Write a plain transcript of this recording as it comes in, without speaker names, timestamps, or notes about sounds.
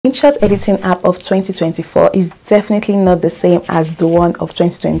Inshot editing app of 2024 is definitely not the same as the one of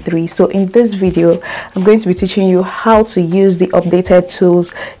 2023. So in this video, I'm going to be teaching you how to use the updated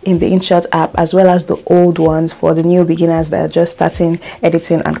tools in the Inshot app as well as the old ones for the new beginners that are just starting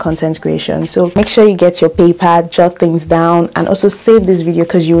editing and content creation. So make sure you get your paper, jot things down, and also save this video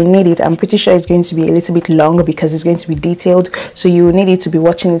because you will need it. I'm pretty sure it's going to be a little bit long because it's going to be detailed. So you will need it to be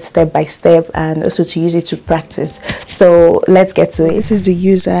watching it step by step and also to use it to practice. So let's get to it. This is the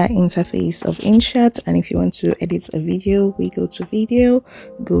user interface of Inshot, and if you want to edit a video, we go to video,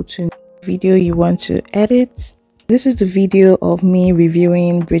 go to video you want to edit. This is the video of me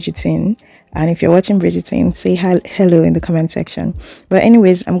reviewing Bridgerton, and if you're watching Bridgerton, say hello in the comment section. But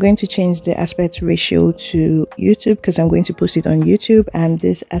anyways, I'm going to change the aspect ratio to YouTube because I'm going to post it on YouTube, and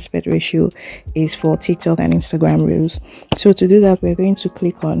this aspect ratio is for TikTok and Instagram Reels. So to do that, we're going to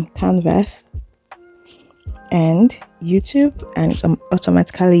click on Canvas and YouTube, and it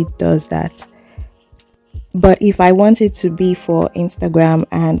automatically does that. But if I want it to be for Instagram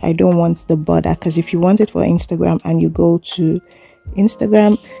and I don't want the border, because if you want it for Instagram and you go to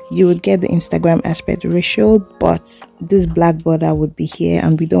Instagram, you would get the Instagram aspect ratio, but this black border would be here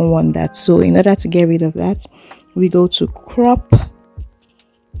and we don't want that. So in order to get rid of that, we go to crop,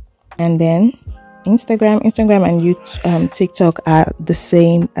 and then Instagram and YouTube, TikTok are the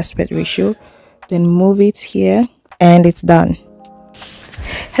same aspect ratio. Then move it here and it's done.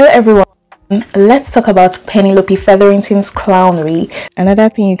 Hello everyone, let's talk about Penelope Featherington's clownery. Another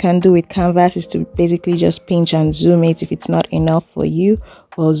thing you can do with Canvas is to basically just pinch and zoom it if it's not enough for you,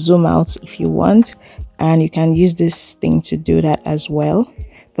 or zoom out if you want, and you can use this thing to do that as well,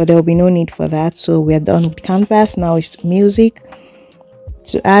 but there will be no need for that. So we're done with Canvas. Now it's music.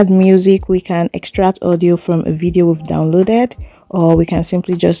 To add music, we can extract audio from a video we've downloaded, or we can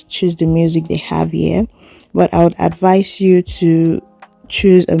simply just choose the music they have here. But I would advise you to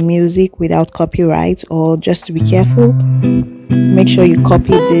choose a music without copyright, or just to be careful, make sure you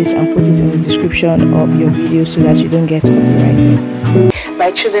copy this and put it in the description of your video so that you don't get copyrighted.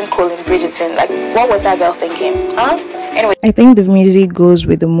 By choosing Colin Bridgerton, like, what was that girl thinking? Anyway, I think the music goes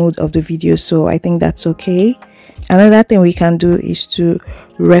with the mood of the video, so I think that's okay. Another thing we can do is to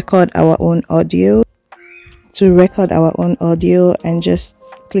record our own audio. And just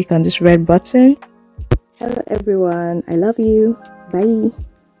click on this red button. Hello everyone, I love you, bye.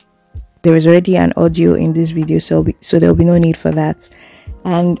 There is already an audio in this video, so there will be no need for that.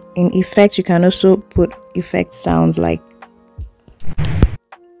 And in effects, you can also put effect sounds like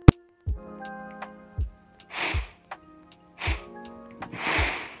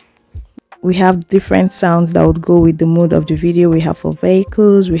we have different sounds that would go with the mood of the video. We have for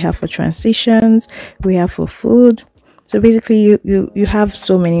vehicles, we have for transitions, we have for food. So basically you have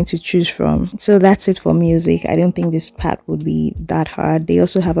so many to choose from. So that's it for music. I don't think this part would be that hard. They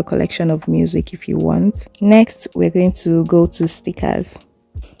also have a collection of music if you want. Next, we're going to go to stickers.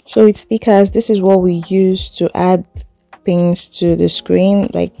 So with stickers, this is what we use to add things to the screen,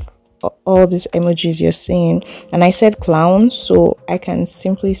 like all these emojis you're seeing. And I said clown, so I can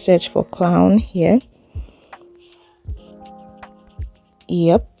simply search for clown here.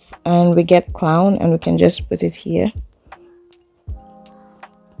 Yep, and we get clown, and we can just put it here.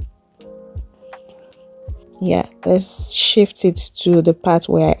 Yeah, let's shift it to the part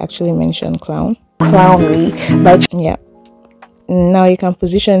where I actually mentioned clown. Clownery, but yeah, now you can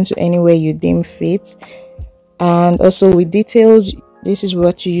position to anywhere you deem fit. And also with details, this is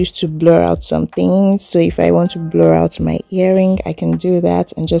what you use to blur out some things. So if I want to blur out my earring, I can do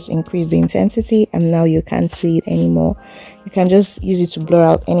that and just increase the intensity, and now you can't see it anymore. You can just use it to blur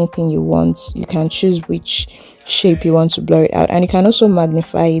out anything you want. You can choose which shape you want to blur it out, and you can also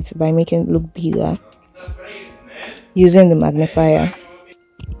magnify it by making it look bigger using the magnifier.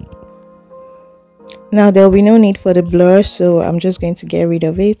 Now there will be no need for the blur, so I'm just going to get rid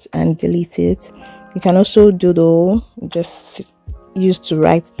of it and delete it. You can also doodle, just use to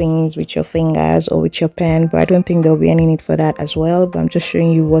write things with your fingers or with your pen, but I don't think there'll be any need for that as well. But I'm just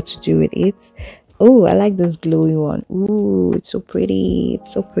showing you what to do with it. Oh, I like this glowy one. Ooh, it's so pretty,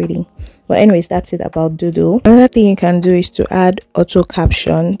 it's so pretty. But anyways, that's it about doodle. Another thing you can do is to add auto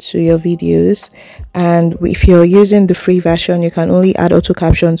caption to your videos, and if you're using the free version, you can only add auto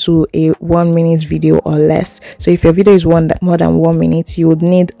caption to a 1 minute video or less. So if your video is more than 1 minute, you would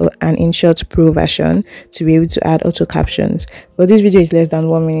need an Inshot Pro version to be able to add auto captions. But this video is less than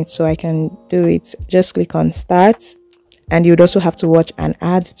 1 minute, so I can do it. Just click on start and you would also have to watch an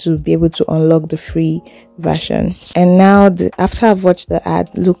ad to be able to unlock the free version. And now after I've watched the ad,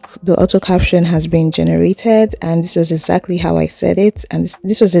 look, the auto caption has been generated, and this was exactly how I said it, and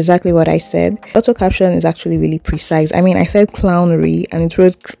this was exactly what I said. Auto caption is actually really precise. I mean, I said clownery and it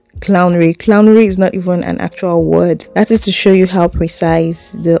wrote clownery. Clownery is not even an actual word. That is to show you how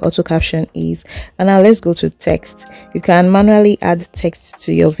precise the auto caption is. And now let's go to text. You can manually add text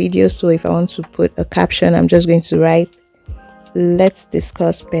to your video. So if I want to put a caption, I'm just going to write, "Let's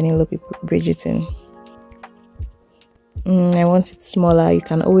discuss Penelope Bridgerton." I want it smaller. You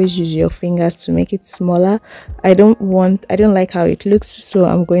can always use your fingers to make it smaller. I don't like how it looks, so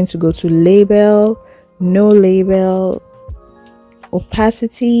I'm going to go to label, no label,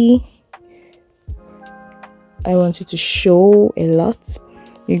 opacity. I want it to show a lot.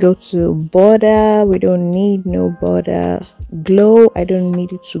 You go to border, we don't need no border. Glow, I don't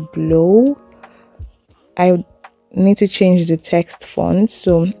need it to glow. I need to change the text font,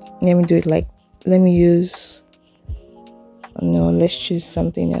 so let me do it like, let me use, no, let's choose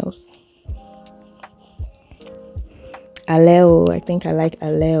something else. Aleo, I think I like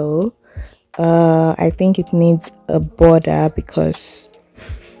Aleo. I think it needs a border because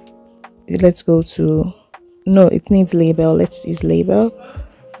let's go to, no, it needs label. Let's use label.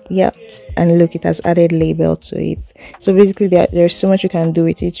 Yeah, and look, it has added label to it. So basically there's so much you can do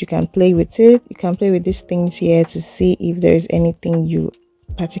with it. You can play with it. You can play with these things here to see if there's anything you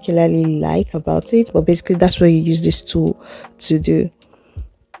particularly like about it, but basically that's what you use this tool to do.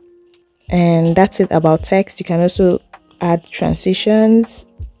 And that's it about text. You can also add transitions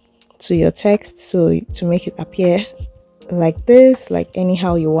to your text, so to make it appear like this, like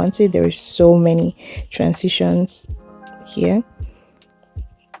anyhow you want it. There is so many transitions here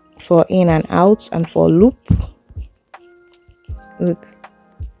for in and out and for loop. Look,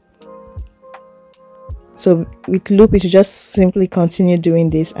 so with loop it will just simply continue doing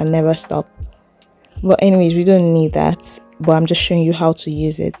this and never stop. But anyways, we don't need that, but I'm just showing you how to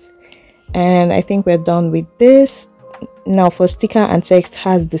use it. And I think we're done with this. Now for sticker and text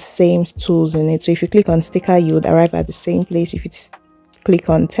has the same tools in it. So if you click on sticker, you would arrive at the same place. If you click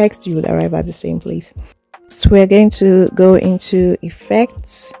on text, you would arrive at the same place. So we're going to go into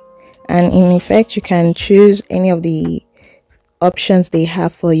effects, and in effect you can choose any of the options they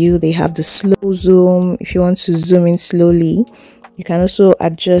have for you. They have the slow zoom. If you want to zoom in slowly, you can also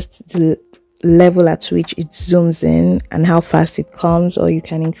adjust the level at which it zooms in and how fast it comes, or you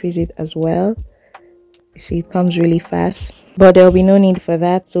can increase it as well. You see, it comes really fast, but there will be no need for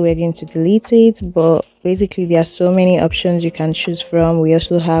that, so we're going to delete it. But basically there are so many options you can choose from. We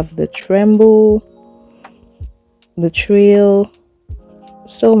also have the tremble, the trail,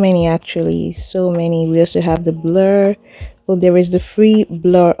 so many actually, so many. We also have the blur. Well, there is the free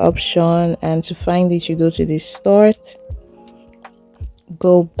blur option, and to find it you go to this start,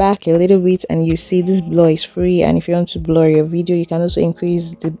 go back a little bit, and you see this blur is free. And if you want to blur your video, you can also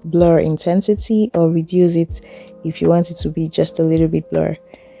increase the blur intensity or reduce it if you want it to be just a little bit blur.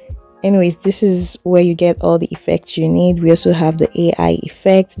 Anyways, this is where you get all the effects you need. We also have the AI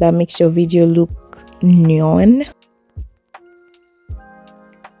effect that makes your video look neon.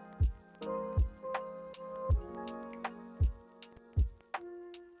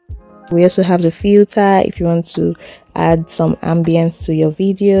 We also have the filter if you want to add some ambience to your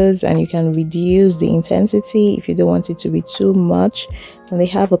videos, and you can reduce the intensity if you don't want it to be too much. And they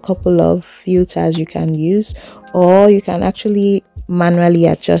have a couple of filters you can use, or you can actually manually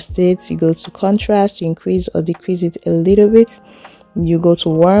adjust it. You go to contrast, you increase or decrease it a little bit. You go to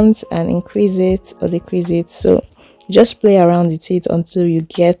warmth and increase it or decrease it. So just play around with it until you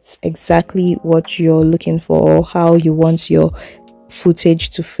get exactly what you're looking for, or how you want your footage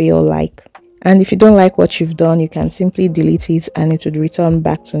to feel like. And if you don't like what you've done, you can simply delete it and it would return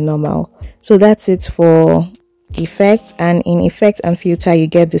back to normal. So that's it for effects. And in effect and filter you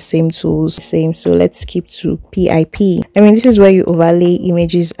get the same tools, so let's skip to PIP. I mean, this is where you overlay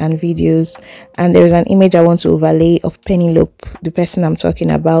images and videos, and there's an image I want to overlay of Penelope, the person I'm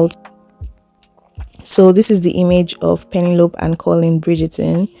talking about. So this is the image of Penelope and Colin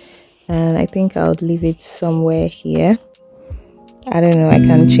Bridgerton, and I think I'll leave it somewhere here. I don't know, I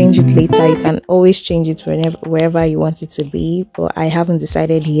can change it later. You can always change it wherever you want it to be, but I haven't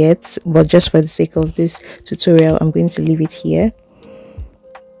decided yet. But just for the sake of this tutorial, I'm going to leave it here.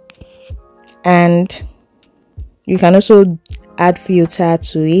 And you can also add filter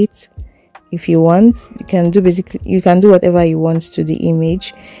to it if you want. You can do whatever you want to the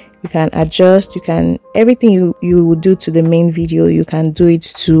image. You can adjust, you can, everything you would do to the main video, you can do it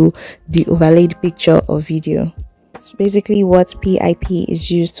to the overlaid picture or video. that's basically what PIP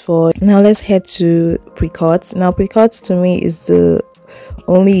is used for. Now let's head to precut. Now precut to me is the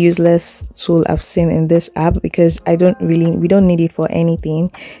only useless tool I've seen in this app, because we don't need it for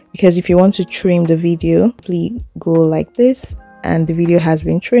anything. Because if you want to trim the video, please go like this and the video has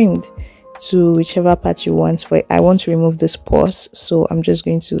been trimmed to whichever part you want. For I want to remove this pause, so I'm just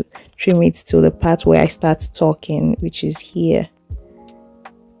going to trim it to the part where I start talking, which is here,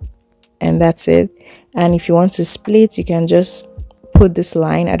 and that's it. And if you want to split, you can just put this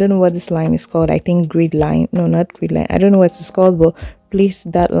line. I don't know what this line is called. I think grid line. No, not grid line. I don't know what it's called, but place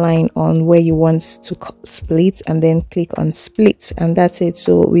that line on where you want to split and then click on split, and that's it.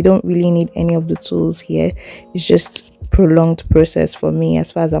 So we don't really need any of the tools here. It's just prolonged process for me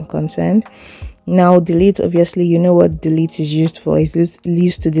as far as I'm concerned. Now delete, obviously you know what delete is used for. It's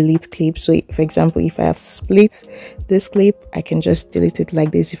used to delete clips. So for example, if I have split this clip, I can just delete it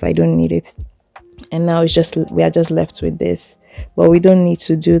like this if I don't need it, and now it's just, we are just left with this, but we don't need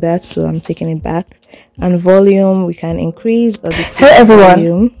to do that, so I'm taking it back. And volume, we can increase or decrease. Hello everyone.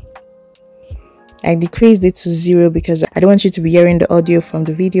 Volume. I decreased it to 0 because I don't want you to be hearing the audio from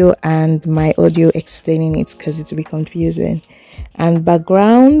the video and my audio explaining it, because it will be confusing. And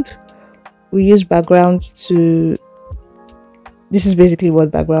background, we use background to, this is basically what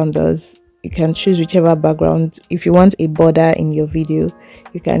background does. You can choose whichever background. If you want a border in your video,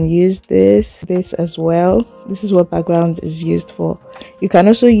 you can use this as well. This is what background is used for. You can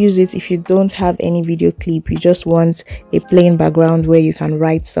also use it if you don't have any video clip, you just want a plain background where you can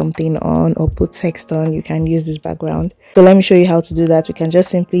write something on or put text on. You can use this background. So let me show you how to do that. We can just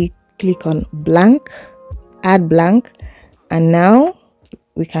simply click on blank, add blank, and now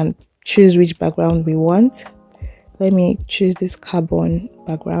we can choose which background we want. Let me choose this carbon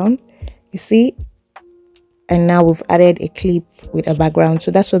background. You see, and now we've added a clip with a background.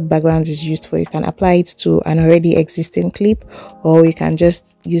 So that's what background is used for. You can apply it to an already existing clip, or you can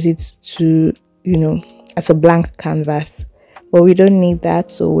just use it to, you know, as a blank canvas, but we don't need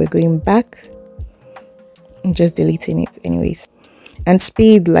that, so we're going back and just deleting it anyways. And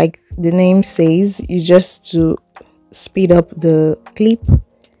speed, like the name says, is just to speed up the clip.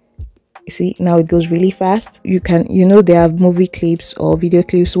 You see, now it goes really fast. You can, you know, there are movie clips or video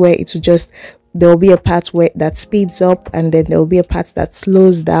clips where it will just, there will be a part where that speeds up, and then there will be a part that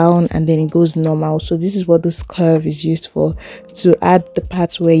slows down, and then it goes normal. So this is what this curve is used for, to add the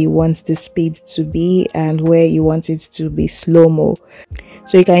parts where you want the speed to be and where you want it to be slow-mo.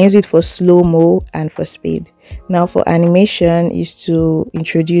 So you can use it for slow-mo and for speed. Now for animation is to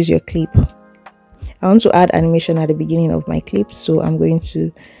introduce your clip. I want to add animation at the beginning of my clip, so I'm going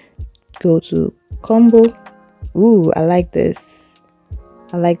to go to combo. Ooh, I like this.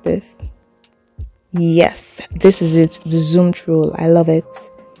 I like this. Yes, this is it, the zoom tool. I love it.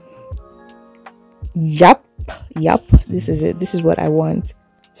 Yup, this is it. This is what I want.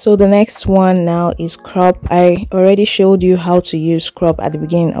 So the next one now is crop. I already showed you how to use crop at the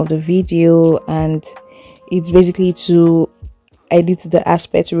beginning of the video, and it's basically to edit the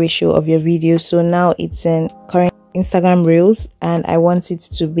aspect ratio of your video. So now it's in current Instagram Reels, and I want it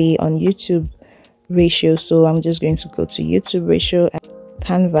to be on YouTube ratio, so I'm just going to go to YouTube ratio and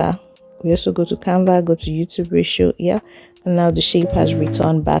Canva. We also go to Canva, go to YouTube ratio, yeah, and now the shape has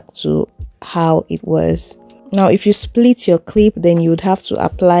returned back to how it was. Now if you split your clip, then you would have to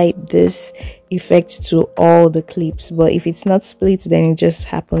apply this effect to all the clips, but if it's not split, then it just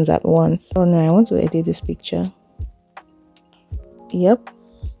happens at once. Oh no, I want to edit this picture. Yep,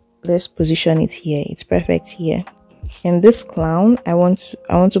 let's position it here. It's perfect here. And this clown, I want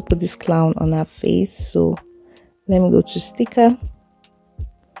to put this clown on her face, so let me go to sticker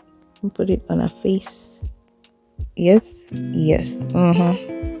and put it on her face. Yes.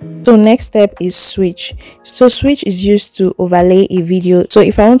 So next step is switch. So switch is used to overlay a video. So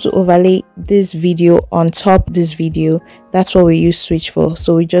if I want to overlay this video on top this video, that's what we use switch for.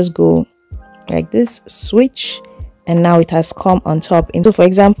 So we just go like this, switch, and now it has come on top. And so for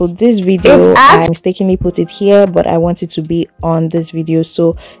example, this video, I mistakenly put it here, but I want it to be on this video.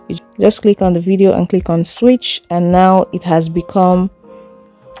 So you just click on the video and click on switch, and now it has become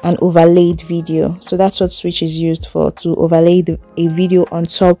an overlaid video. So that's what switch is used for, to overlay a video on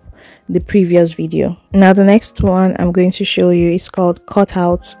top the previous video. Now the next one I'm going to show you is called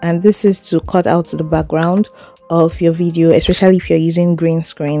cutout, and this is to cut out the background of your video, especially if you're using green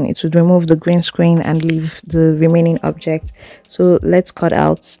screen. It would remove the green screen and leave the remaining object. So let's cut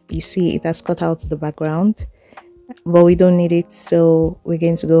out. You see, it has cut out the background, but we don't need it, so we're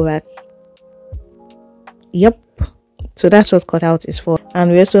going to go back. Yep, so that's what cutout is for.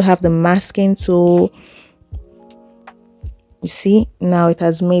 And we also have the masking tool. You see, now it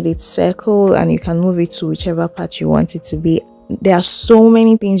has made it circle, and you can move it to whichever part you want it to be. There are so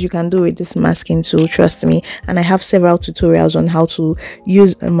many things you can do with this masking tool, trust me, and I have several tutorials on how to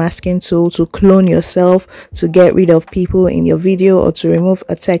use a masking tool to clone yourself, to get rid of people in your video, or to remove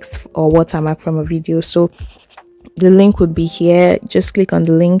a text or watermark from a video. So the link would be here. Just click on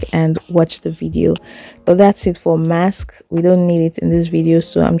the link and watch the video. But that's it for mask. We don't need it in this video,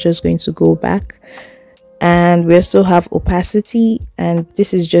 so I'm just going to go back. And we also have opacity, and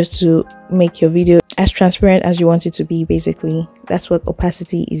this is just to make your video as transparent as you want it to be. Basically, that's what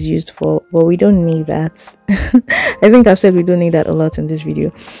opacity is used for, but we don't need that. I think I've said we don't need that a lot in this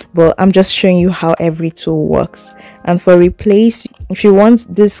video, but I'm just showing you how every tool works. And for replace, if you want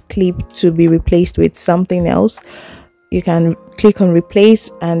this clip to be replaced with something else, you can click on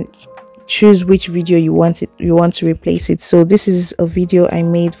replace and choose which video you want to replace it. So this is a video I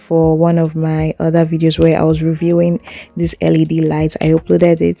made for one of my other videos where I was reviewing these LED lights. I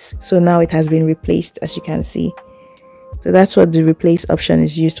uploaded it, so now it has been replaced, as you can see. So that's what the replace option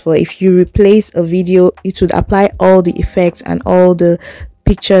is used for. If you replace a video, it would apply all the effects and all the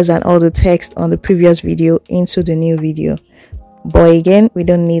pictures and all the text on the previous video into the new video. But again, we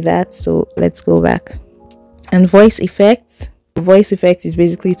don't need that, so let's go back. And voice effects. Voice effect is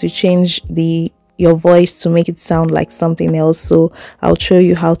basically to change your voice to make it sound like something else. So I'll show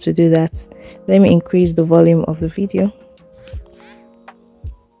you how to do that. Let me increase the volume of the video.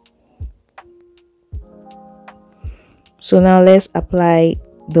 So now let's apply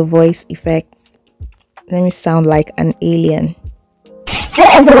the voice effects. Let me sound like an alien.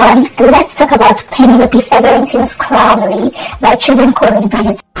 Hello everyone, let's talk about Penelope feathering things cloudily by choosing colored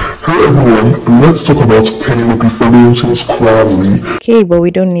budgets. Hello everyone, let's talk about Penelope feathering things cloudily. Okay, but we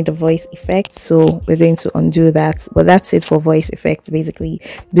don't need a voice effect, so we're going to undo that. But that's it for voice effects. Basically,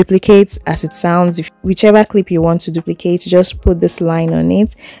 duplicate as it sounds. If whichever clip you want to duplicate, just put this line on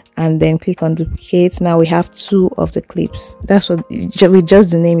it and then click on duplicate. Now we have 2 of the clips. That's what, with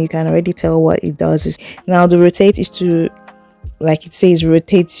just the name you can already tell what it does. Now the rotate is to, like it says,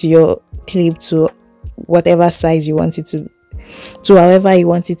 rotate your clip to whatever size you want it to however you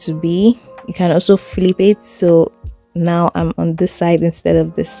want it to be. You can also flip it, so now I'm on this side instead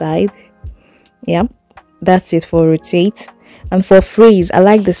of this side. Yeah, that's it for rotate. And for freeze, I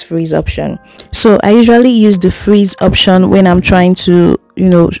like this freeze option. So I usually use the freeze option when I'm trying to,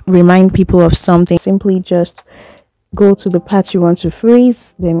 remind people of something. Simply just go to the part you want to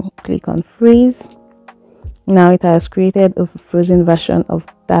freeze, then click on freeze. Now it has created a frozen version of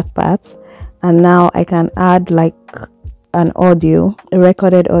that part, and now I can add like an audio, a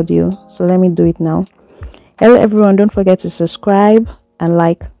recorded audio. So let me do it now. Hello everyone, don't forget to subscribe and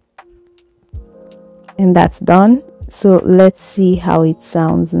like, and that's done. So let's see how it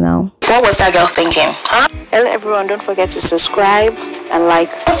sounds now. What was that girl thinking? Huh? Hello everyone, don't forget to subscribe and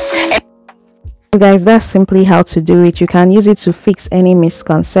like. Guys, that's simply how to do it. You can use it to fix any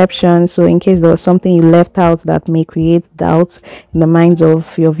misconception. So in case there was something you left out that may create doubts in the minds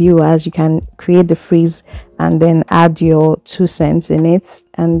of your viewers, you can create the freeze and then add your 2 cents in it.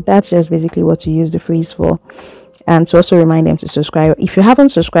 And that's just basically what you use the freeze for. And to also remind them to subscribe. If you haven't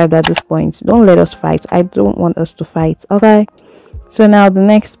subscribed at this point, don't let us fight. I don't want us to fight. Okay. So now the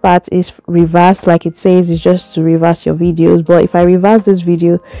next part is reverse. Like it says, it's just to reverse your videos. But if I reverse this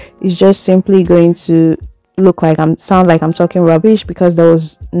video, it's just simply going to sound like I'm talking rubbish because there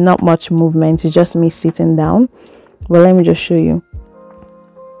was not much movement. It's just me sitting down. But let me just show you.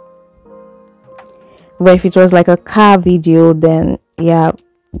 But if it was like a car video, then yeah,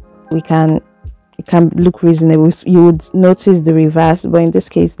 it can look reasonable. You would notice the reverse, but in this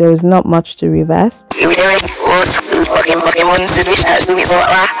case there is not much to reverse.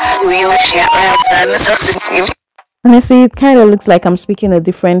 Honestly, it kind of looks like I'm speaking a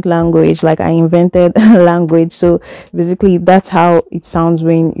different language, like I invented a language. So basically that's how it sounds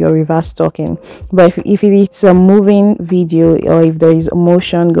when you're reverse talking. But if it's a moving video, or if there is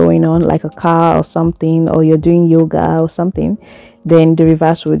emotion going on like a car or something, or you're doing yoga or something, then the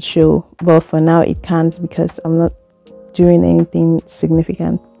reverse would show. But for now it can't because I'm not doing anything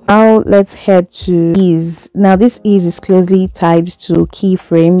significant. Now let's head to ease. Now this ease is closely tied to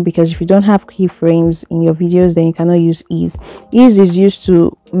keyframe, because if you don't have keyframes in your videos, then you cannot use ease. Ease is used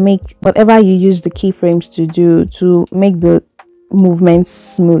to make whatever you use the keyframes to do, to make the movement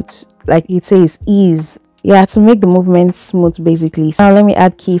smooth. Like it says ease, yeah, to make the movement smooth basically. So now let me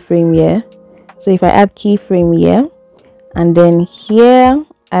add keyframe here. So if I add keyframe here, and then here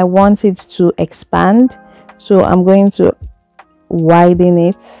I want it to expand, so I'm going to widen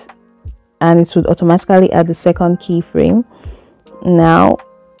it, and it would automatically add the second keyframe. Now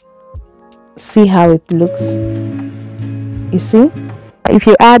see how it looks. You see, if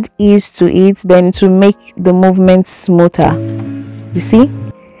you add ease to it, then to make the movement smoother. You see,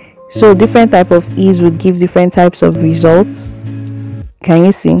 so different type of ease would give different types of results. Can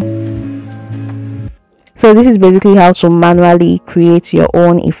you see? So this is basically how to manually create your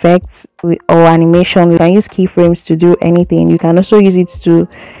own effects or animation. You can use keyframes to do anything. You can also use it to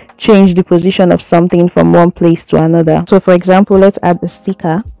change the position of something from one place to another. So for example, let's add a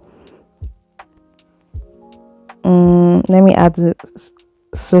sticker. Let me add the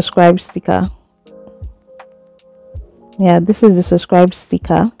subscribe sticker. Yeah, this is the subscribe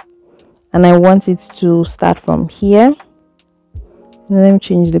sticker, and I want it to start from here. Let me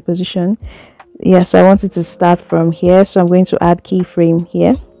change the position. Yeah, so I want it to start from here, so I'm going to add keyframe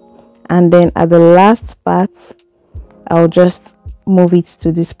here, and then at the last part I'll just move it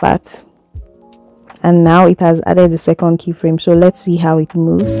to this part, and now it has added the second keyframe. So let's see how it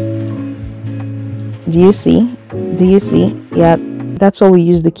moves. Do you see? Yeah, that's what we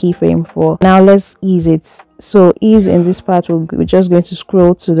use the keyframe for. Now let's ease it. So ease in this part, we're just going to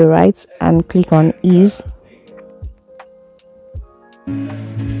scroll to the right and click on ease.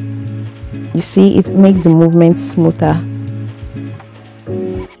 You see, it makes the movement smoother.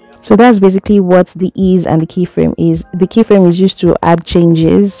 So that's basically what the ease and the keyframe is. The keyframe is used to add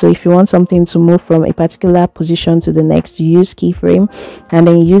changes. So if you want something to move from a particular position to the next, you use keyframe, and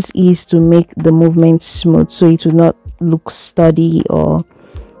then you use ease to make the movement smooth, so it will not look sturdy or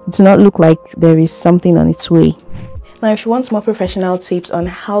it will not look like there is something on its way. Now, if you want more professional tips on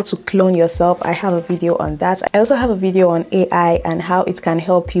how to clone yourself, I have a video on that. I also have a video on AI and how it can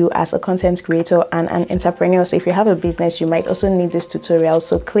help you as a content creator and an entrepreneur. So if you have a business, you might also need this tutorial.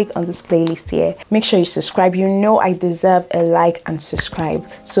 So click on this playlist here. Make sure you subscribe. You know I deserve a like and subscribe.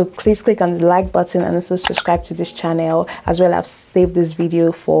 So please click on the like button and also subscribe to this channel, as well as save this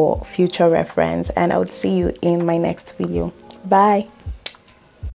video for future reference. And I would see you in my next video. Bye.